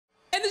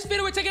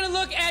video, we're taking a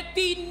look at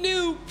the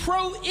new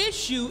Pro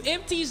Issue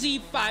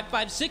MTZ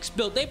 556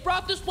 build. They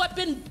brought this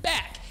weapon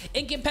back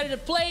in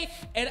competitive play,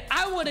 and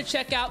I want to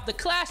check out the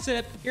class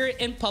setup here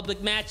in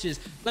public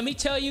matches. Let me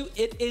tell you,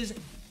 it is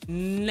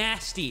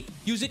nasty.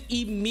 Use it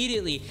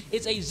immediately.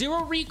 It's a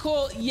zero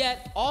recoil,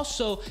 yet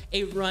also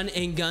a run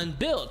and gun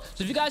build.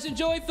 So if you guys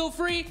enjoy, feel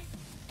free,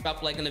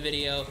 drop a like on the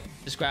video,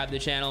 subscribe to the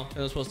channel,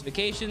 turn those post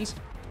notifications.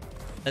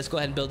 Let's go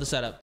ahead and build the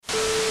setup.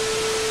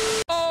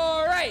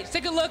 All right, let's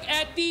take a look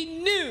at the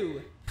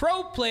new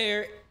Pro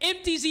Player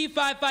MTZ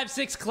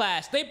 556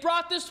 class. They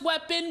brought this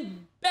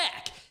weapon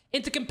back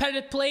into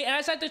competitive play, and I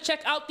decided to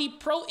check out the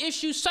Pro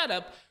Issue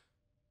setup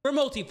for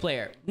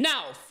multiplayer.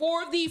 Now,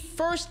 for the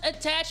first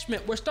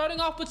attachment, we're starting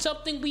off with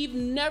something we've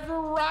never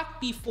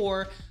rocked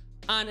before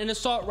on an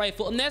assault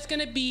rifle, and that's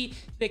going to be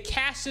the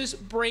Cassis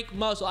brake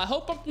muzzle. I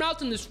hope I'm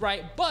pronouncing this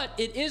right, but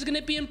it is going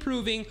to be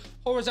improving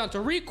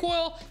horizontal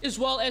recoil as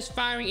well as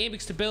firing aiming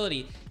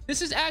stability.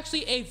 This is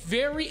actually a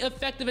very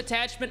effective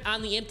attachment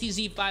on the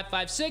MTZ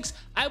 556.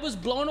 I was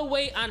blown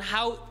away on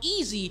how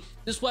easy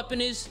this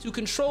weapon is to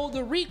control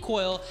the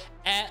recoil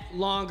at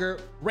longer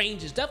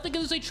ranges. Definitely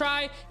give this a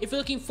try if you're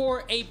looking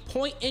for a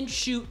point and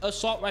shoot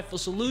assault rifle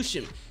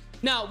solution.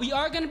 Now, we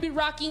are going to be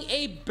rocking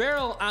a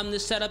barrel on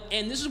this setup,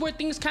 and this is where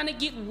things kind of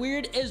get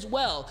weird as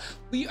well.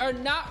 We are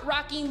not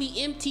rocking the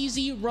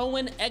MTZ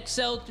Rowan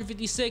XL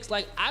 356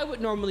 like I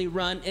would normally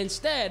run.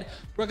 Instead,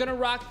 we're going to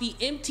rock the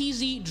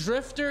MTZ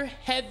Drifter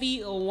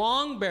Heavy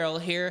Long Barrel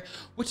here,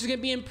 which is going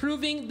to be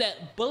improving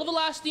that bullet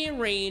velocity and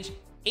range,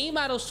 aim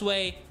idle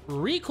sway,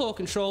 recoil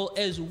control,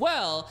 as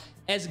well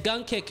as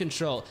gun kick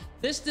control.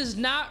 This does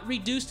not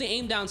reduce the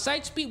aim down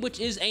sight speed, which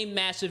is a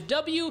massive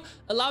W,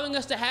 allowing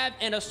us to have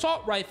an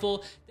assault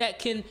rifle that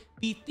can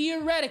be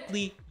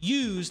theoretically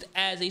used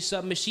as a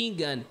submachine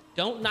gun.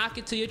 Don't knock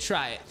it till you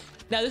try it.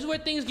 Now, this is where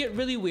things get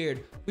really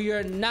weird. We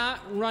are not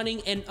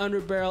running an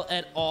underbarrel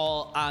at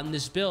all on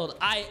this build.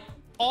 I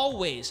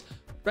always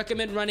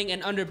recommend running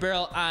an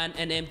underbarrel on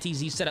an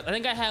MTZ setup. I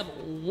think I have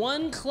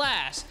one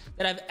class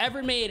that I've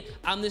ever made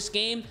on this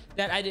game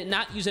that I did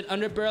not use an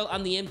underbarrel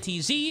on the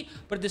MTZ,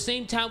 but at the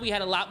same time, we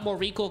had a lot more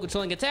recoil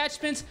controlling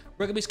attachments.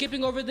 We're gonna be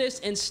skipping over this.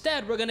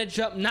 Instead, we're gonna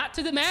jump not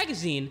to the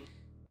magazine,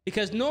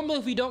 because normally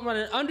if we don't run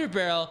an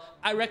underbarrel,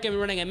 I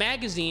recommend running a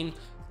magazine.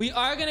 We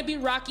are gonna be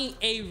rocking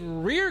a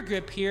rear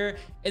grip here,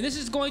 and this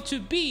is going to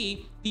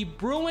be the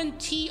Bruin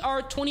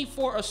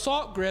TR24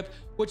 assault grip,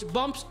 which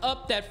bumps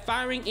up that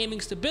firing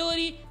aiming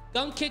stability,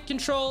 gun kick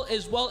control,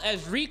 as well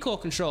as recoil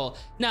control.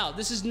 Now,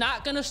 this is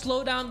not going to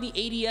slow down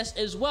the ADS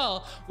as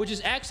well, which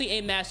is actually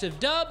a massive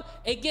dub.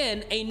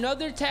 Again,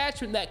 another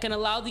attachment that can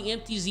allow the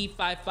MTZ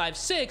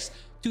 556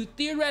 to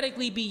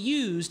theoretically be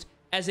used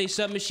as a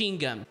submachine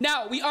gun.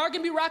 Now, we are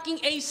going to be rocking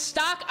a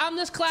stock on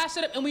this class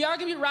setup, and we are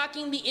going to be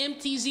rocking the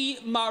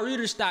MTZ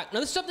Marauder stock. Now,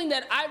 this is something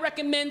that I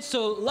recommend,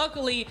 so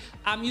luckily,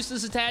 I'm used to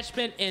this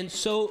attachment, and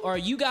so are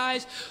you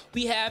guys.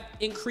 We have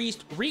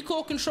increased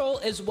recoil control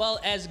as well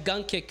as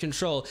gun kick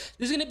control.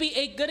 This is going to be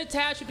a good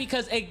attachment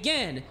because,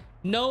 again,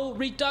 no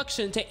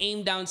reduction to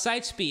aim down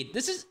sight speed.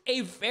 This is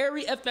a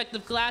very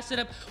effective class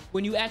setup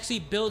when you actually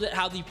build it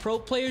how the pro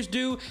players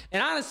do,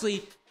 and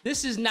honestly,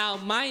 this is now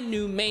my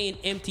new main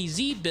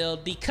MTZ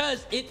build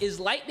because it is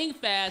lightning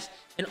fast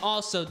and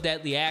also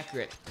deadly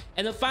accurate.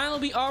 And then finally,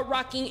 we are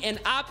rocking an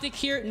optic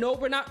here. No,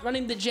 we're not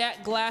running the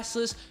Jack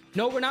glassless.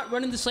 No, we're not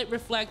running the slate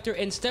reflector.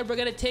 Instead, we're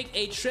gonna take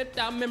a trip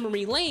down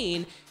memory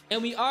lane,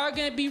 and we are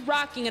gonna be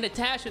rocking an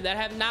attachment that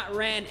I have not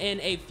ran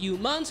in a few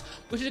months,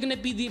 which is gonna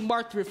be the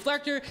Mark III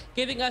reflector,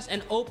 giving us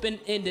an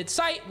open-ended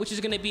sight, which is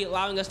gonna be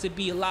allowing us to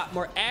be a lot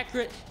more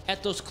accurate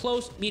at those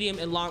close, medium,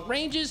 and long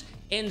ranges,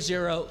 and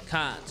zero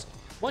cons.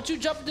 Once you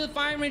jump into the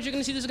firing range, you're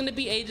going to see this is going to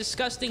be a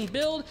disgusting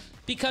build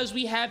because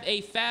we have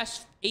a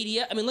fast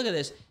ADS. I mean, look at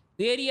this.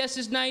 The ADS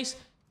is nice.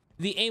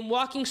 The aim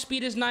walking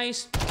speed is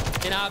nice.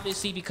 And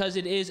obviously, because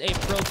it is a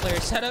pro player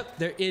setup,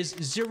 there is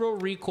zero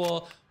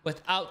recoil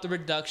without the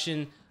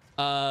reduction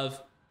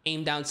of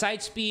aim down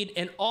sight speed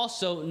and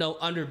also no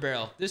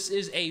underbarrel. This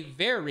is a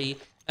very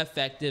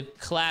effective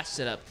class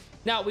setup.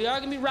 Now, we are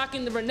going to be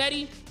rocking the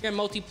Renetti here in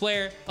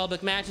multiplayer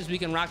public matches. We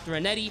can rock the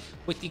Renetti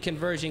with the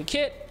conversion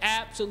kit.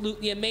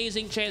 Absolutely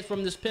amazing.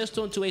 Transform this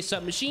pistol into a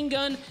submachine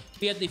gun.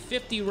 We have the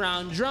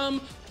 50-round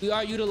drum. We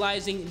are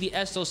utilizing the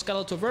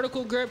exoskeletal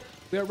vertical grip.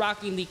 We are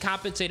rocking the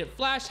compensated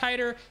flash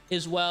hider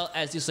as well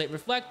as the slate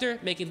reflector,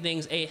 making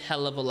things a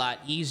hell of a lot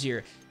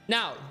easier.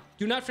 Now,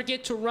 do not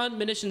forget to run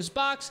munitions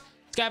box,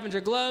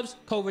 scavenger gloves,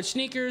 covert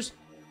sneakers,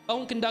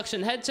 own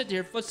conduction headset to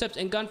hear footsteps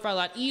and gunfire a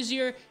lot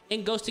easier,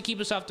 and ghost to keep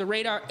us off the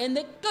radar, and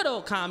the good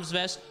old comms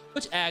vest,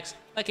 which acts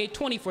like a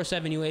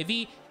 24/7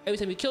 UAV. Every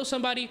time you kill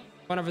somebody,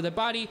 run over their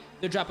body,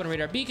 they'll drop on a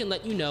radar beacon,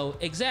 let you know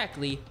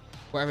exactly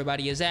where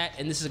everybody is at,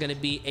 and this is going to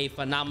be a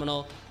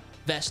phenomenal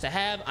vest to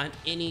have on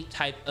any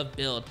type of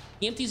build.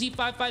 The MTZ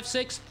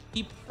 556,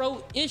 the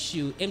Pro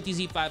Issue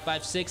MTZ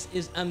 556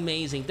 is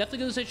amazing. Definitely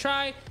give this a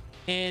try,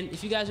 and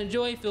if you guys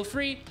enjoy, feel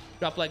free,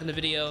 drop a like on the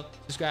video,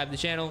 subscribe to the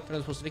channel, turn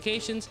on those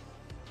notifications.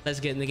 Let's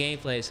get in the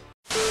gameplays.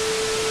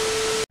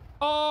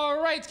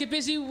 All right, get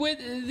busy with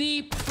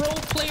the pro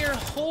player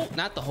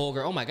not the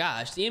Holger, oh my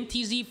gosh, the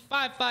MTZ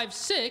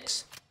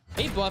 556.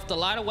 They buffed a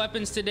lot of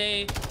weapons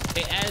today.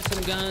 They added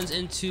some guns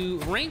into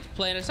ranked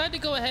play, and I decided to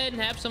go ahead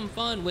and have some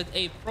fun with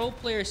a pro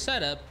player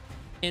setup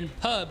in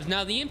pubs.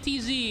 Now, the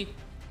MTZ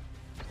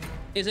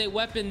is a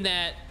weapon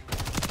that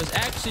was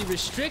actually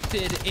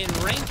restricted in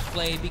ranked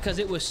play because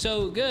it was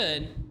so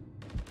good,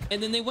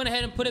 and then they went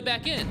ahead and put it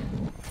back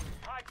in.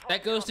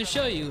 That goes to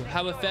show you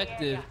how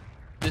effective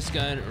this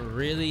gun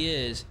really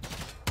is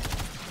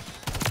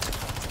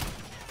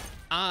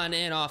on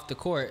and off the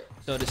court,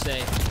 so to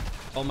say.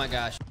 Oh my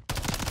gosh.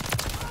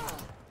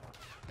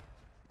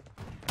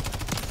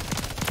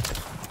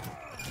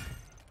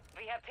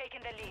 We have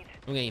taken the lead.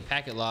 I'm getting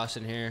packet loss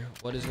in here.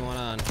 What is going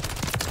on?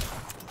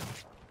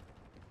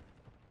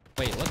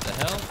 Wait, what the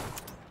hell?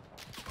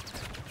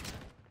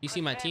 You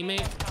see my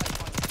teammate?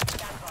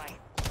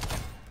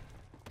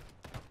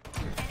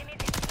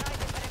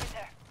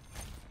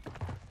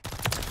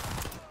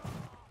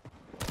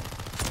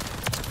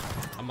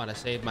 I'm about to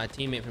save my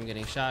teammate from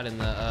getting shot in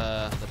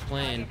the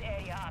plane.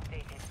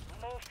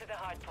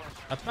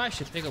 I probably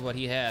should pick up what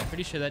he had.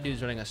 Pretty sure that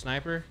dude's running a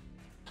sniper.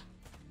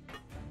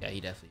 Yeah, he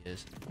definitely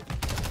is.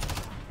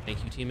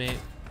 Thank you, teammate.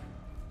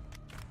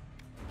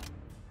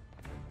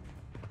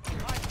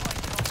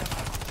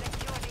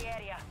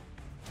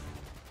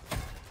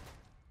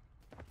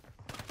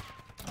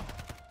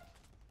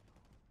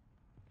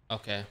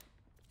 Okay.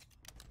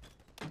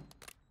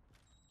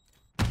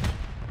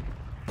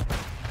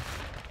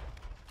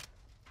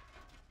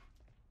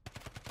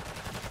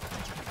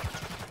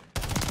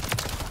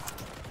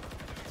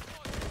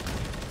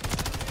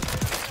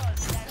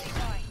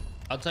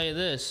 I'll tell you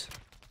this.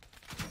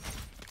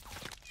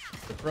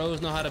 The pros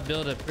know how to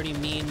build a pretty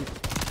mean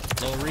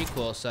low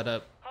recoil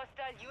setup.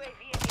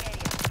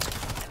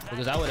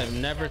 Because I would have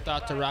never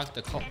thought to rock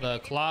the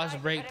claws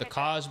break, the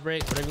cause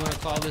break, whatever you want to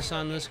call this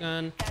on this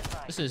gun.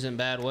 This isn't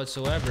bad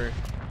whatsoever.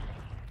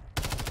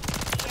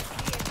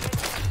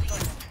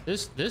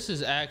 This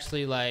is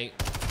actually like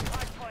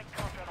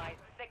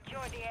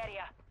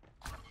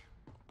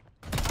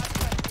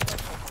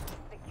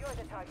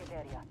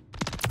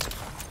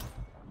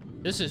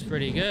this is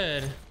pretty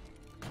good.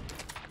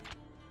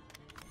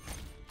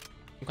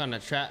 I'm kind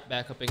of trapped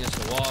back up against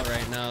the wall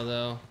right now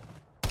though.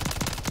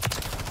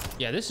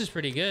 Yeah, this is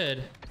pretty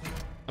good.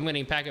 I'm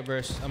getting packet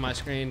bursts on my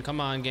screen.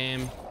 Come on,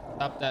 game.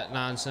 Stop that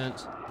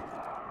nonsense.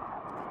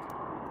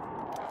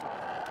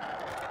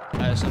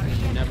 That is something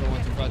you never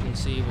want to fucking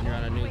see when you're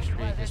on a nuke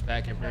streak, is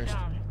packet burst.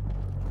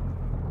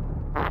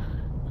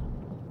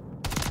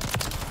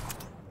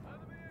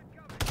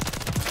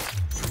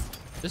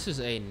 This is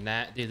a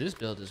dude, this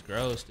build is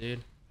gross,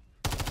 dude.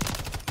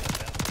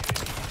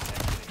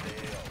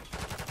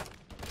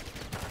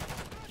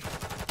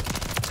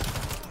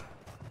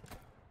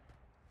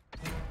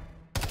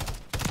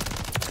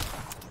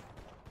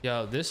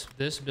 Yo, this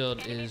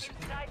build is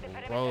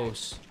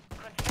gross.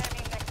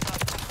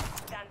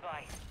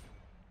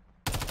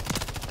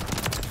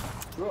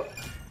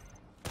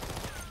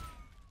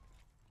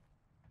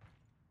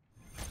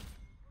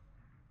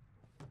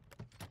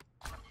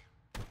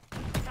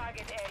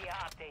 Target area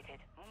updated.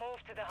 Move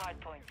to the hard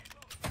point.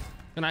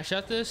 Can I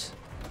shut this?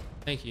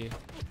 Thank you.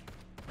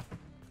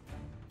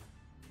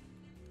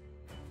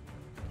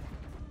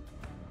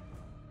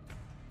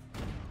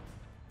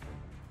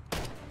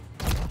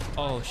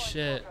 Oh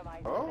shit.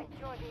 Oh.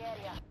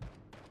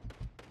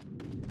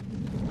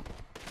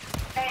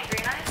 Hey,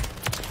 Green Eye.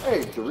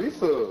 Hey,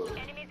 Teresa.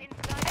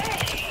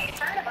 Hey,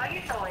 sorry about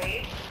you so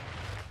late.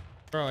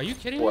 Bro, are you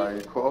kidding me? Why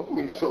you called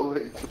me so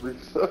late,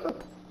 Teresa?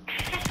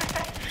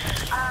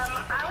 I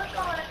was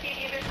calling to see if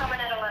you could come in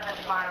at 11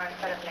 tomorrow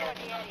instead of noon.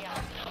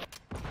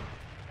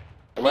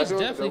 He's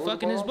definitely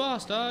fucking his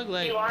boss, dog.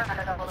 Like, You are on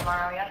a double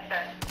tomorrow, yes,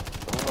 sir.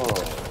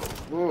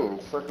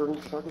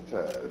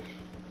 Succotash.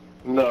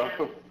 No.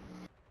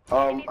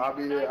 I'll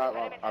be there.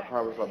 I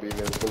promise I'll be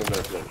there as soon as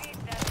I can.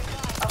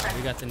 Okay.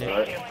 we got the Thank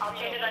nuke. you. I'll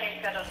change it on your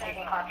schedule so you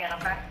can clock in,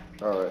 okay?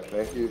 Alright,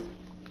 thank you.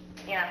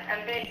 Yeah,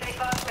 and Big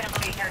Boss gonna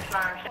be here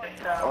tomorrow too,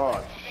 so.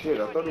 Oh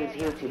shit, I thought he was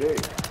here today.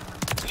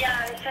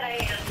 Yeah,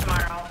 today and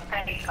tomorrow.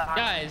 Thank God.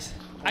 Guys,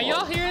 are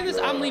y'all hearing this?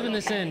 I'm leaving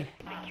this in.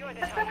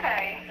 It's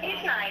okay.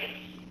 He's nice.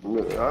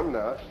 No, I'm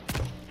not.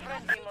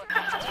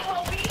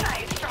 Well, be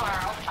nice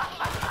tomorrow.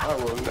 I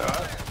will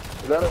not.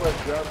 Not in my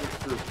job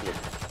description.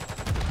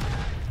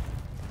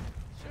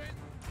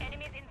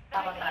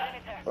 How about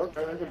that?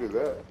 Okay, I can do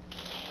that.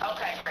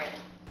 Okay, great.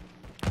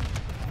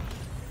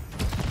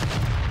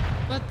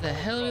 What the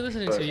hell are we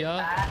listening to, y'all?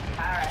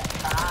 Alright,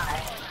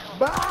 bye.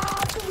 Bye!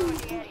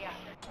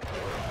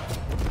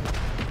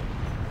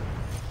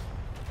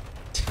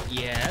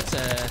 Yeah,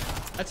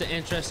 that's an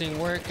interesting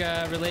work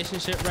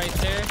relationship right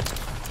there.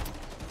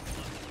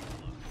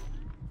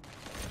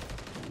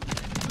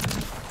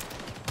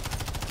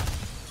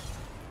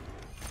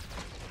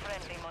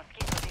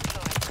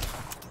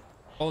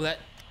 Oh, yeah,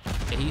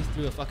 he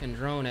threw a fucking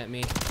drone at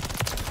me.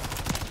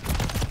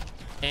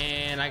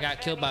 And I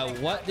got killed by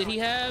what did he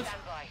have?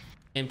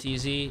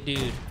 MTZ,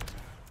 dude.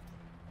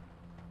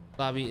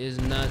 Lobby is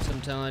nuts, I'm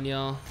telling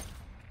y'all.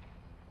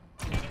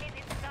 Enemies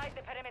inside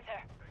the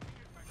perimeter.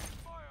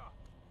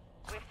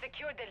 We've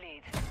secured the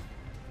lead.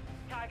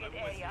 Target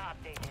area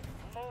updated.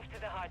 Move to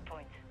the hard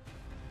point.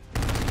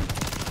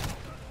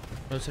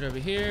 Rotate over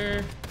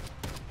here.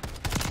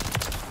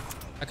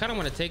 I kind of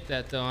want to take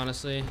that though,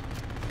 honestly.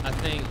 I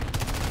think.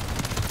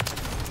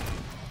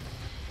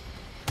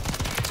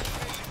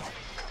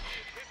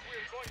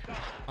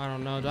 I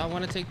don't know. Do I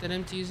want to take that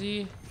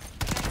MTZ?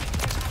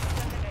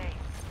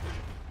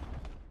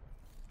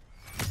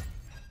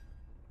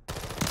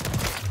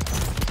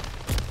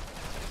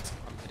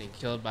 I'm getting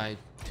killed by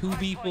 2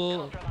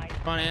 people,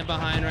 front and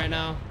behind right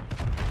now.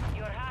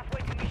 You're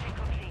halfway to mission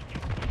complete.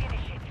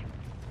 Finish it.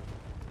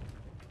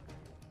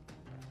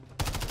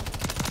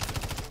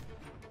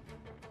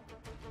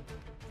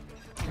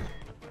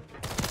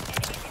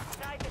 Enemies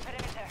inside the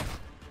perimeter.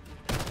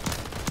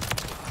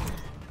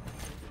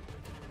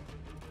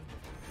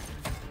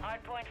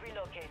 Hardpoint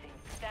relocating.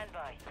 Stand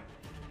by.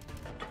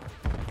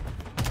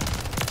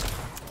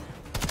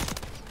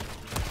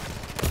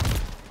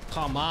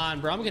 Come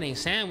on, bro. I'm getting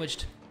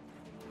sandwiched.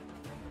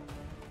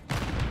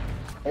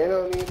 They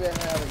don't even have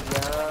a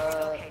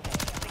gun.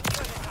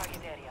 Secure the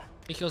target area.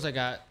 It feels like I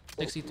got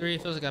 63.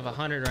 It feels like I have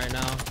 100 right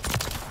now.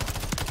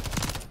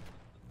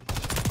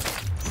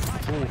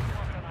 Ooh.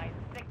 Compromise.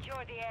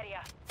 Secure the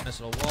area.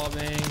 Nice little wall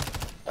bang.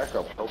 Back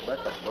up, bro.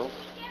 Back up, bro.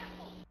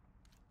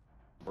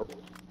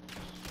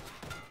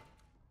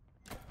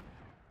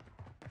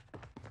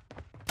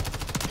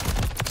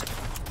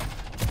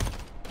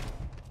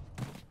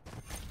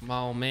 Come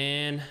on,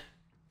 man.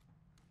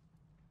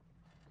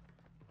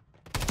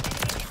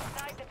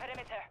 Inside the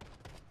perimeter.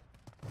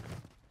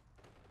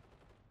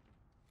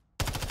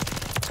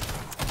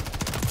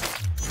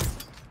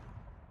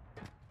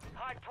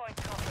 Hardpoint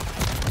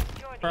compromised.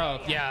 Secure the Bro,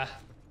 area. yeah.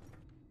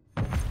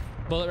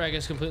 Bullet reg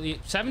is completely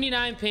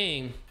 79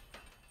 ping.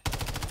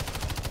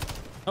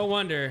 No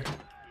wonder.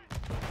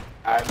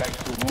 I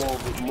like to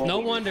move it more. No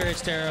wonder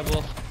it's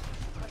terrible.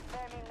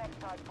 Confirming next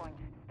hardpoint.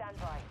 Stand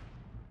by.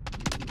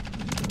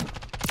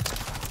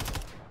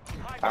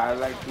 I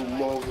like to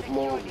move it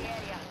more. Secure the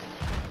area.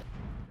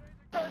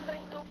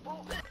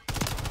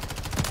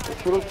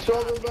 Put a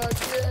trouble back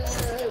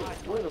there.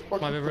 Where the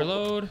fuck My you bad, go?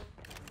 reload.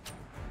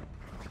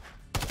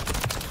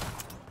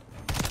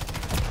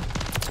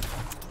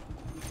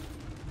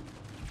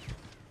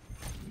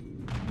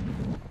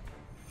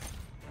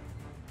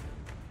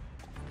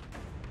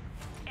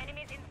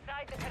 Enemies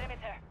inside the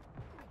perimeter.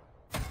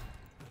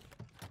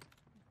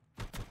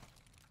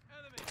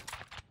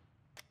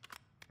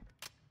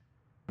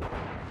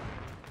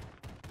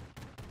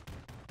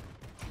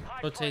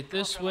 Rotate Hardpoint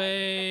this compromised.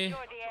 way.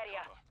 Secure the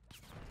area.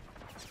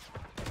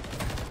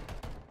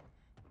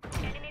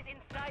 Enemies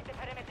inside the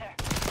perimeter.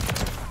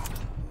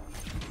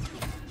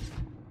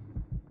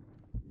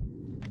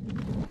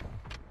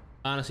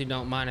 Honestly,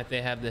 don't mind if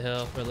they have the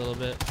hill for a little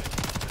bit.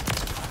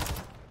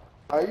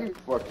 Are you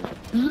fucking?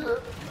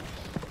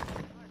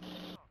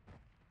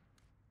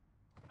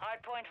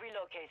 Hardpoint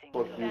relocating.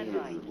 Fuck you, Stand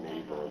by.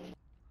 bro.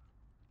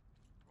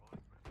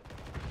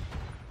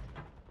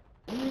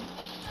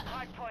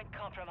 Hardpoint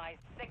compromised.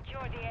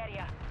 Secure the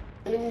area.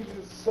 Enemies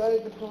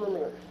inside the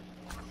perimeter.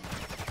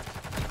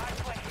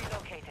 Hardpoint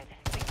relocated.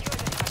 Secure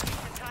the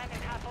target. The time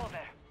is half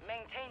over.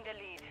 Maintain the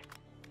lead.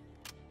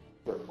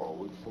 There's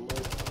always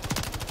somebody.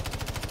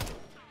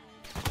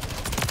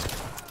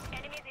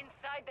 Enemies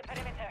inside the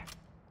perimeter.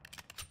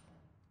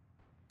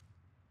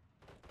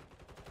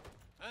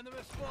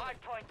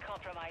 Hardpoint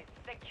compromised.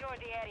 Secure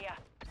the area.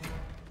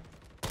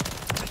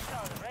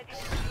 Missile ready to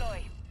deploy.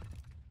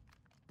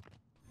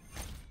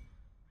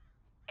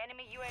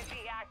 Enemy UAV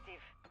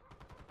active.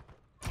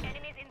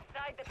 Enemies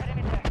inside the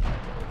perimeter.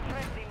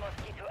 Friendly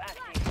mosquito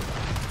active.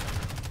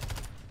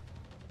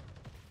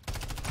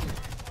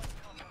 Hardpoint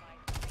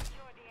compromised.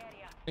 Secure the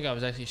area. I think I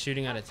was actually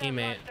shooting at a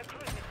teammate. The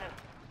cruise missile.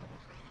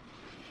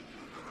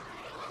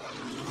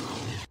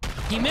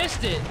 He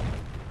missed it.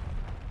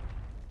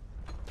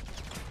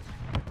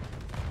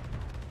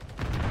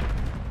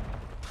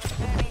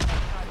 Confirming next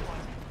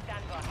hardpoint.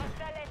 Stand by.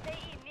 Hostile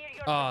SAE near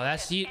your Oh,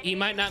 that's position. he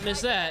might not miss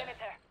Inside the that. perimeter.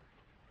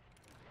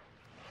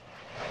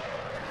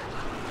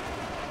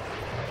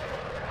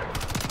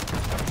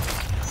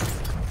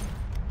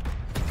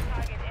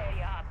 Target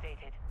area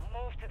updated.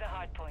 Move to the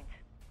hard point.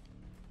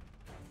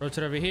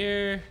 Rotate over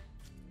here.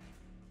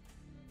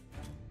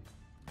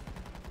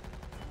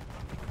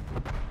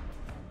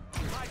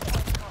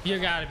 You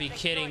gotta be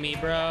kidding me,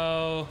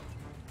 bro.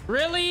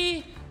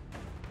 Really?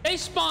 They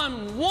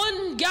spawn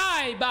one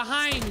guy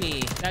behind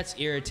me. That's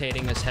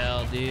irritating as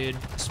hell, dude.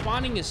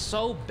 Spawning is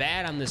so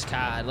bad on this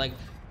COD. Like,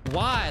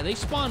 why? They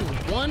spawn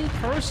one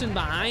person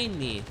behind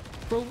me.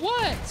 For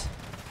what?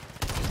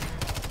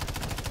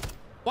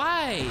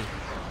 Why?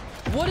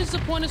 What is the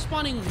point of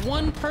spawning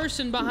one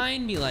person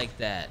behind me like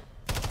that?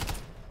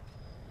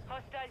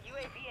 Hostile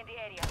UAV in the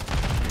area.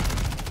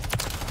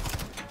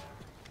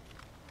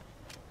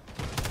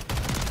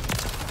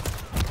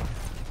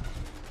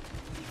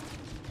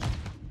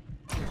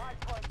 Hard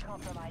point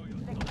compromised.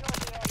 Secure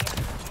the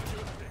area.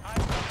 Hard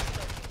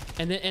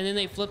And then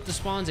they flip the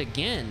spawns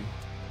again.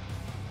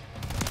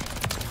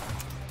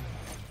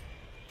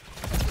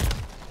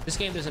 This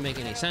game doesn't make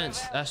any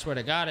sense. I swear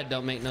to God, it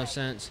don't make no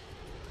sense.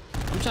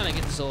 I'm trying to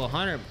get this little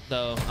 100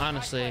 though.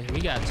 Honestly, we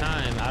got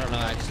time. I don't know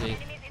actually.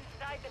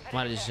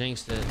 Might have just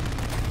jinxed it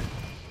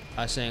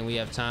by saying we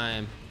have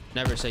time.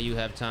 Never say you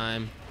have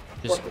time.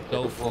 Just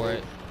go for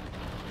it.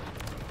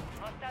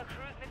 Hostile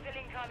cruise missile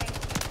incoming.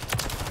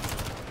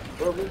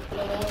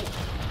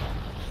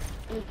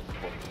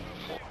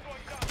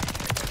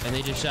 And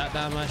they just shot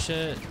down my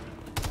shit.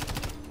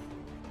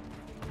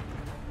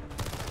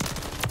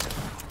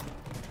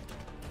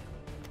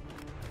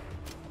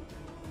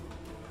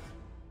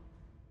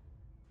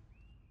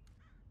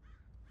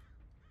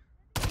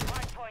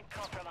 Hardpoint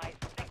compromised.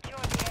 Secure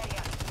the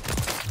area.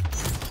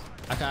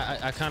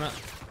 I kind of.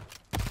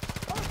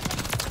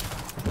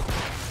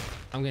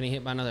 I'm getting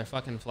hit by another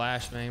fucking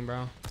flashbang,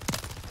 bro.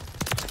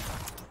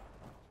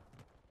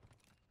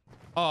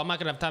 Oh, I'm not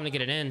gonna have time to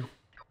get it in.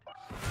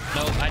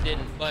 Nope, I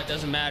didn't, but it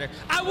doesn't matter.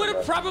 I would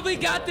have probably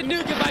got the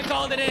nuke if I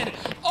called it in.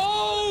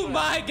 Oh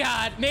my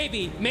God,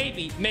 maybe,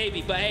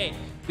 but hey,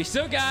 we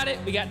still got it.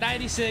 We got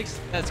 96.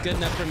 That's good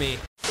enough for me.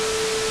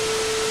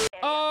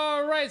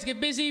 All right, let's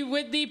get busy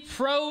with the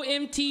Pro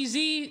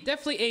MTZ.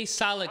 Definitely a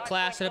solid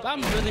class setup.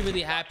 I'm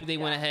really happy they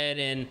went ahead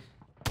and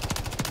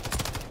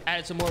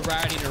added some more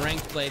variety to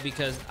ranked play,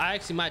 because I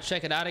actually might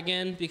check it out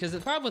again, because the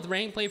problem with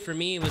ranked play for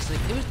me was like,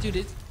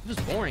 it was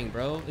boring,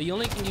 bro. You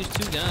only can use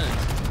 2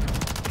 guns.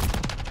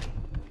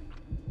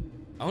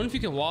 I wonder if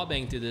you can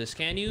wallbang through this.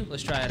 Can you?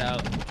 Let's try it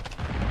out.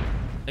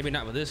 Maybe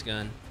not with this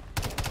gun.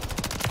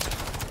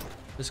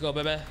 Let's go,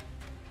 baby.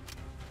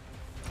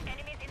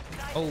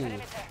 Oh.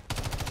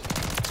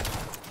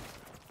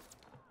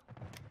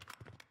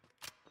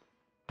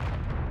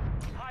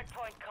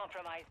 Hardpoint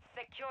compromised.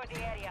 Secure the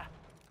area.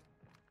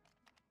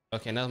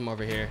 Okay, nothing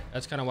over here.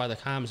 That's kind of why the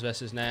comms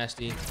vest is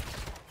nasty.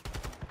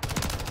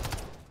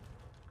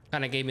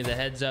 Kind of gave me the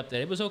heads up that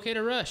it was okay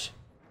to rush.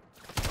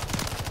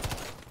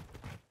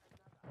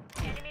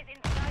 Enemies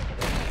inside the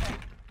perimeter.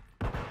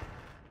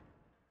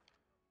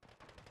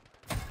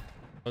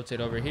 Rotate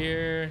over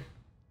here.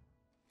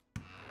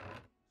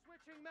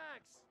 Switching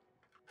max.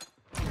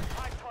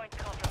 Hardpoint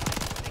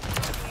compromised.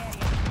 Secure the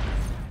area.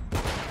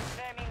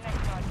 Confirming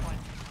next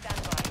hardpoint.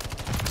 Stand by.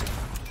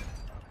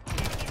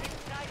 Enemies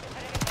inside the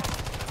perimeter.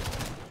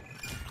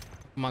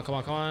 Come on, come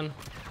on, come on.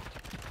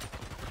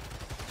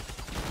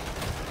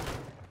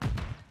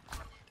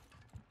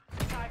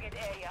 Target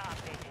area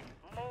updated.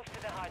 Move to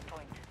the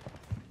hardpoint.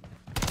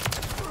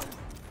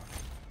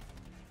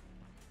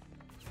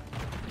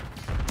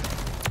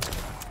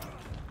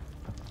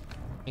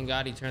 Thank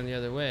God he turned the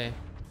other way.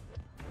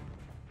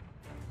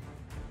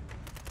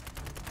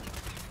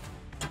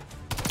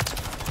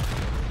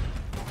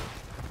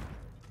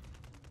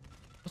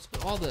 What's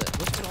with all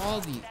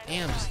the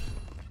amps?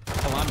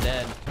 Oh, I'm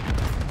dead.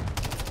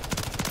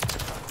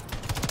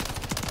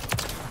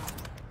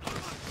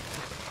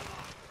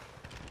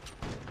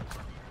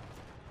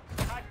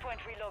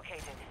 Hardpoint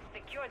relocated.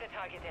 Secure the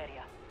target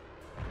area.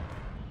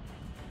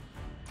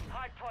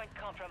 Hardpoint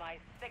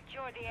compromised.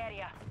 Secure the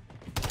area.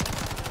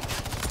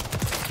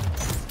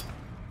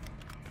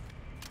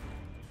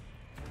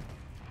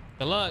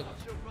 Good luck.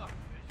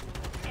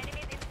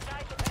 Enemies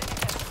inside the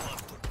perimeter.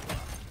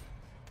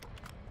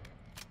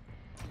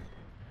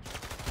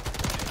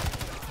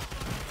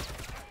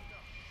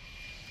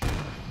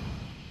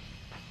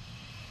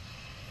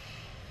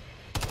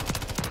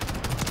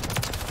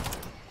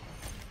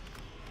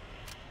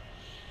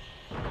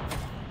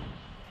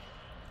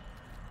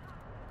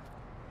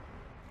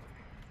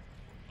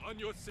 On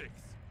your 6.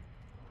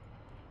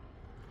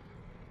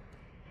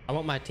 I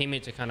want my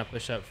teammate to kind of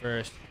push up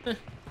first.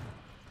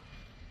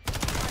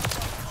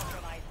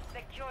 Compromised.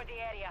 Secure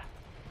the area.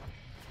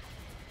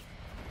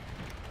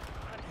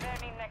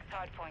 Confirming next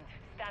hardpoint.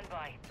 Stand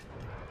by.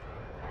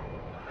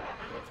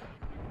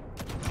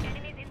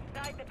 Enemies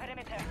inside the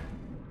perimeter.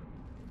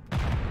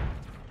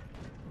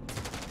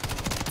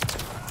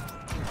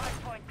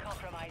 Hardpoint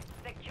compromised.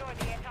 Secure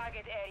the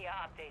target area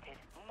updated.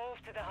 Move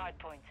to the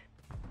hardpoint.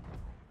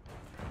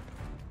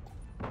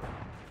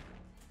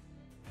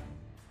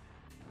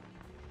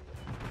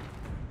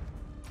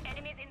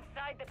 Enemies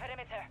inside the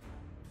perimeter.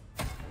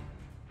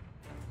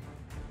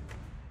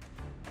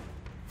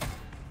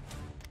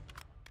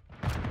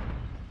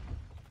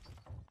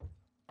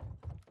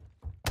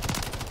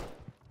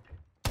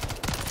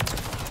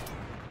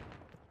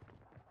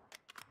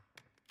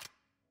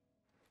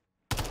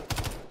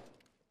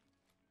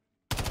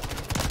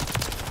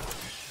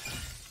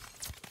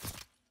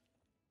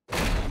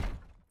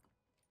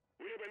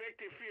 We have an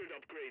active field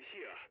upgrade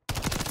here.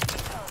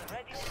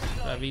 Ready to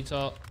deploy.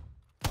 VTOL.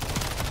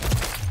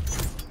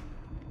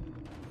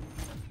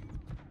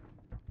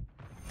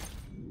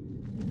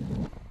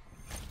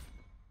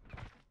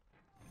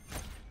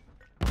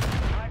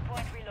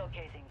 Hardpoint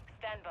relocating.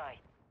 Stand by.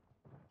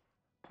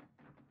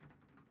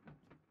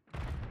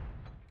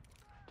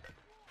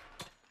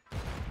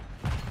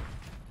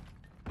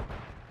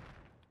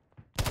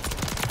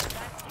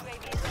 Advanced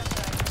UAV is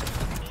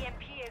online.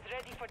 EMP is ready.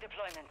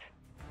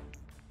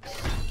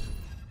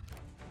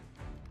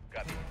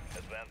 Copy.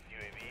 Advanced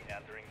UAV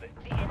entering the...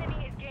 The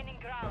enemy is gaining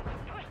ground.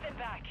 Push them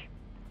back.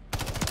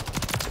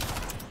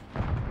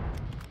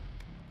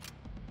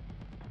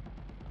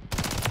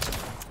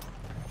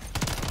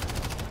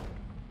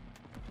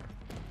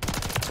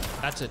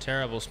 That's a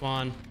terrible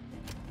spawn.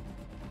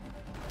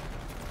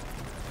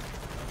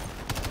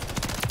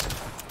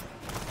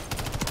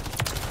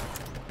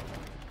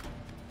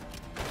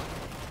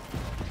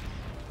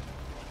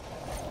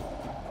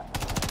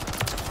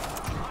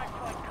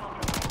 Hardpoint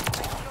compromised.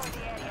 Secure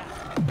the area.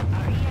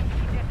 Our EMP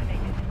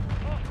detonated.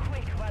 Move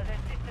quick while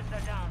their systems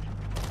are down.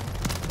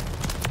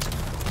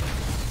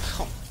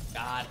 Oh my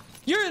god.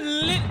 You're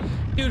lit.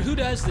 Dude, who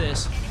does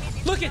this?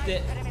 Look at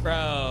this.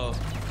 Bro.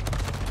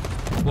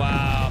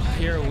 Wow.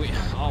 You're weird.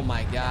 Oh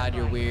my god,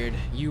 you're weird.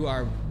 You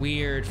are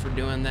weird for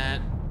doing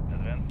that.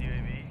 Advanced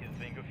UAV is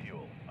bingo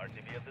fuel.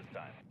 RTB at this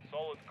time.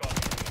 Solid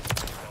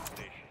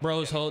copy.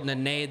 Bro's holding a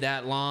nade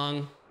that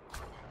long.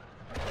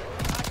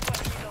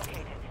 Hardpoint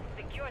relocated.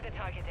 Secure the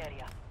target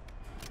area.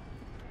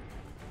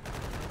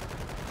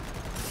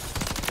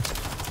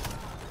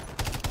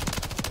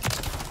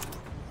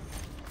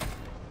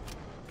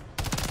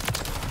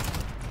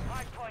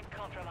 Hardpoint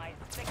compromised.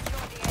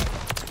 Secure the area.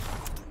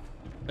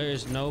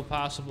 There's no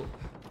possible.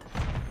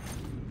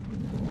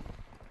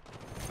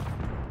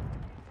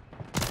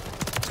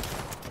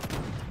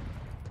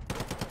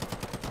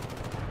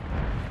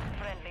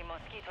 Friendly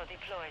mosquito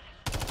deployed.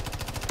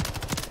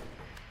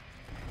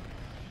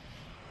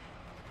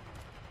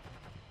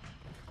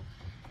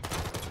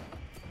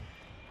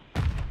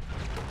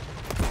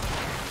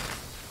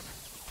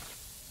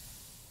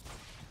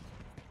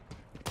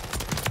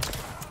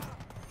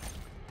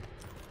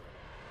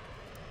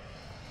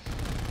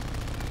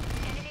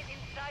 Enemies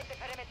inside the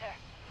perimeter.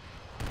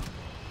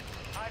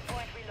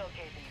 Hardpoint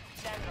relocating.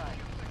 Stand by.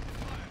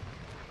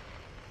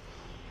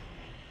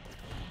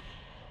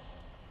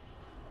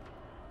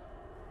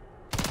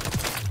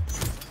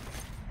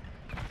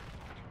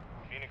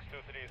 Phoenix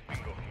 2-3 is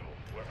bingo fuel.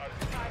 We're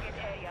RTB. Target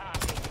area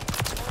updated.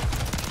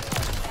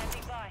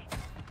 Standing by.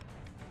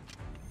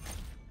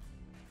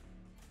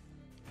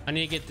 I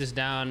need to get this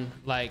down.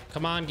 Like,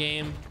 come on,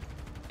 game.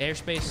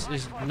 Airspace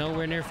is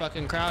nowhere near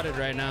fucking crowded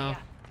right now.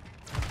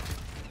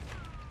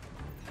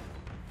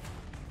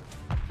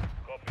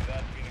 Copy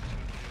that. Phoenix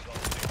 2-3 is on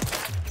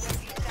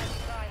station. UAV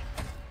standing by.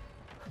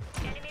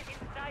 Enemies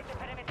inside the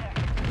perimeter.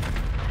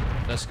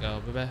 Let's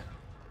go, baby.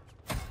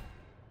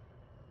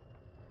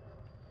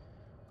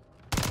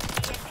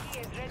 EMP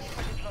is ready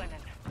for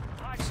deployment.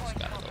 Hardpoint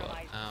gotta go up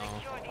compromised. now.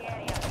 Secure the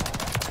area.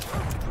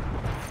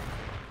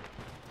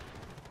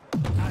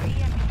 Our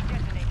EMP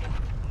detonated.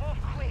 Move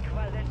quick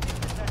while their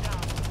systems are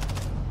down.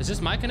 Is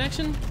this my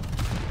connection?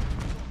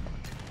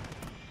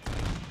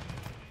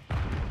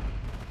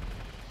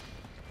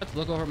 Let's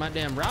look over my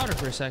damn router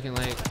for a second.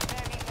 Like,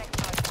 Confirming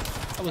next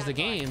hardpoint. that was the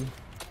game.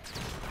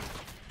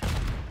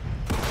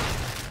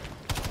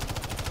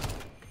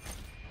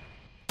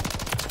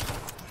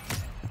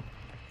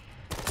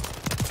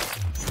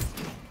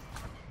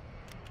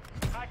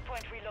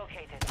 Hardpoint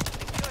relocated.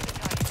 Secure the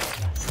target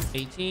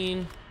area.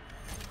 18.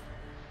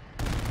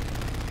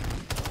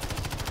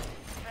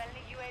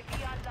 Friendly UAV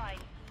online.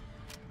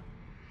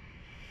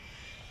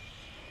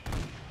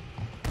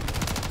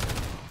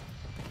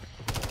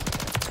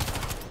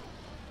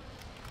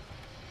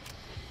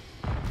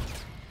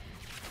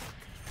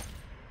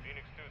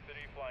 Phoenix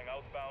 2-3 flying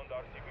outbound.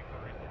 RTB for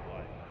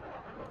resupply.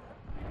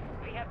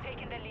 We have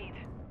taken the lead.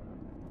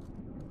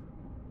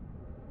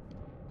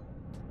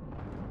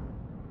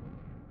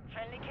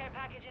 Friendly care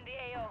package in the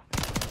AO.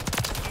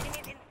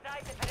 Enemies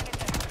inside the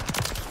perimeter.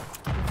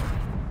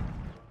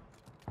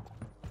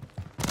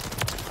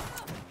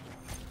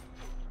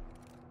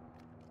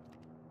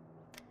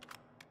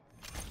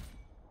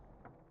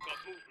 Got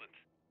movement.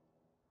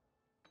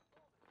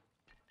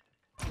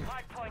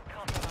 Hardpoint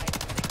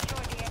compromised.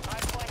 Secure the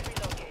hardpoint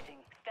relocating.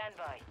 Stand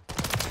by.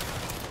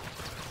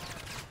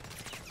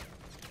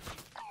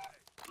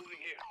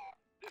 Moving here.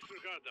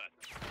 Disregard that.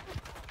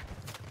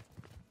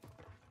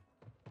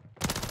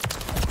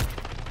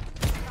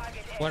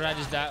 Target What did I area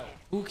just die?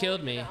 updated. Who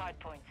killed me? The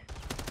hardpoint.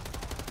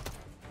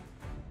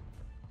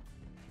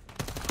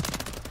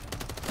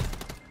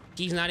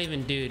 He's not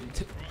even, dude.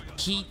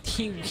 He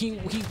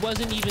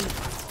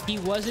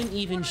wasn't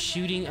even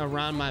shooting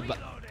around my butt.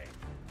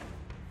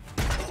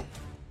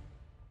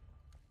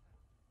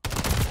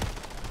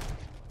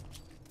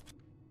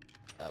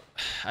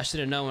 I should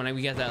have known when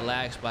we got that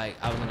lag spike,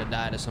 I was gonna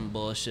die to some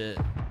bullshit.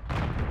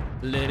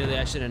 Literally,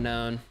 I should have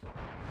known.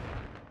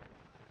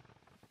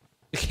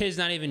 The kid's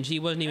not even, he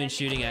wasn't even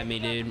shooting at me,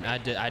 dude. I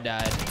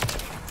died.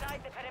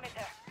 Inside the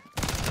perimeter.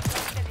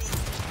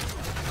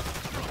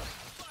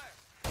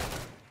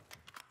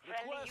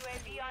 Friendly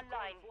UAV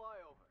online.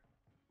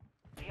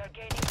 We are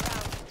gaining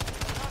ground.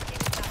 Do not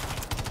give it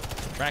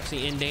back. We're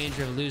actually in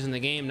danger of losing the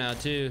game now,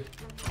 too.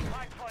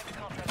 Hardpoint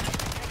compromised.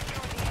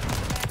 Secure the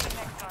enemy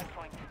next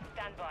hardpoint.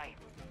 Stand by.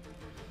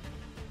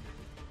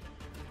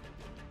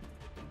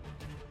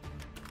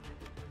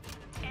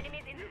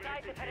 Enemies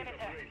inside the perimeter.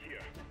 Right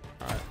here.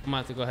 All right. I'm gonna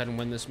have to go ahead and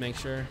win this, make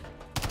sure.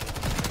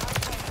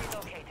 Hardpoint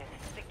relocated.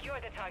 Secure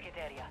the target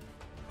area.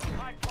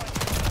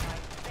 Hardpoint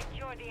relocated.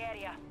 Secure the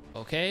area.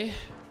 Okay.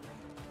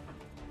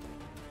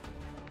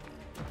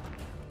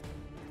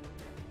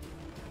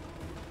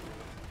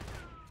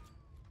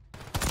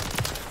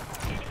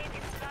 Enemies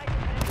inside the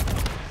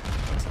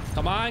perimeter.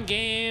 Come on,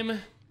 game.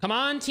 Come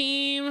on,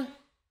 team.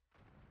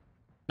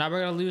 Now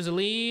we're gonna lose a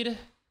lead.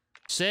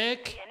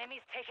 Sick. The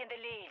enemy's taking the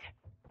lead.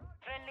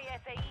 Friendly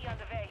SAE on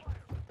the way.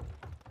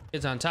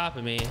 It's on top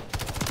of me.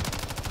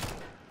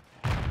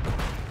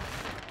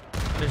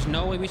 There's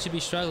no way we should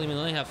be struggling. We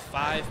only have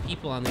 5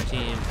 people on the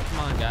team. Come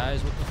on,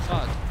 guys. What the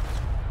fuck?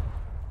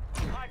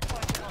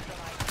 Hardpoint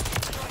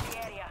compromised. Secure the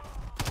area.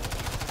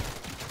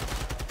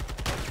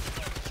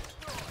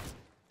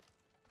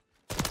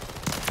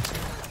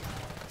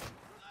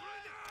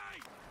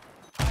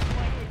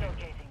 Hardpoint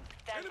relocating.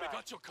 Stand by.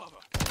 Got your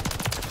cover.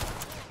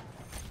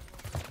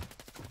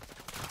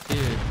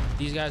 Dude,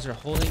 these guys are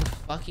holding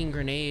fucking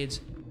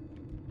grenades.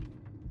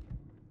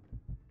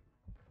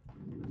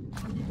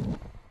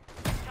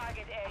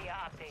 Target area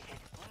updated.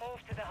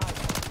 Move to the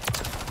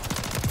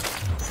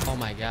hardpoint. Oh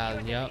my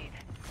god, yep.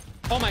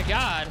 Oh my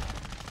god.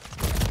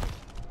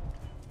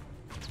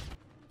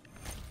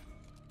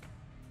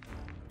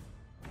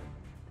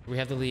 We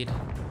have the lead.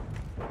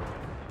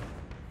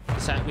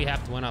 This time we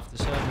have to win off the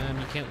sub, man.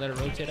 You can't let it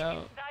rotate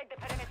out. Inside the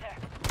perimeter.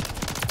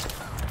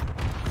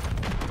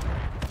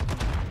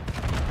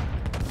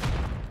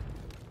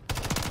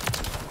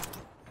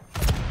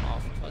 Oh,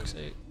 for fuck's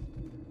sake.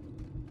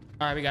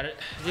 All right, we got it.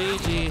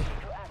 GG.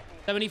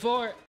 74.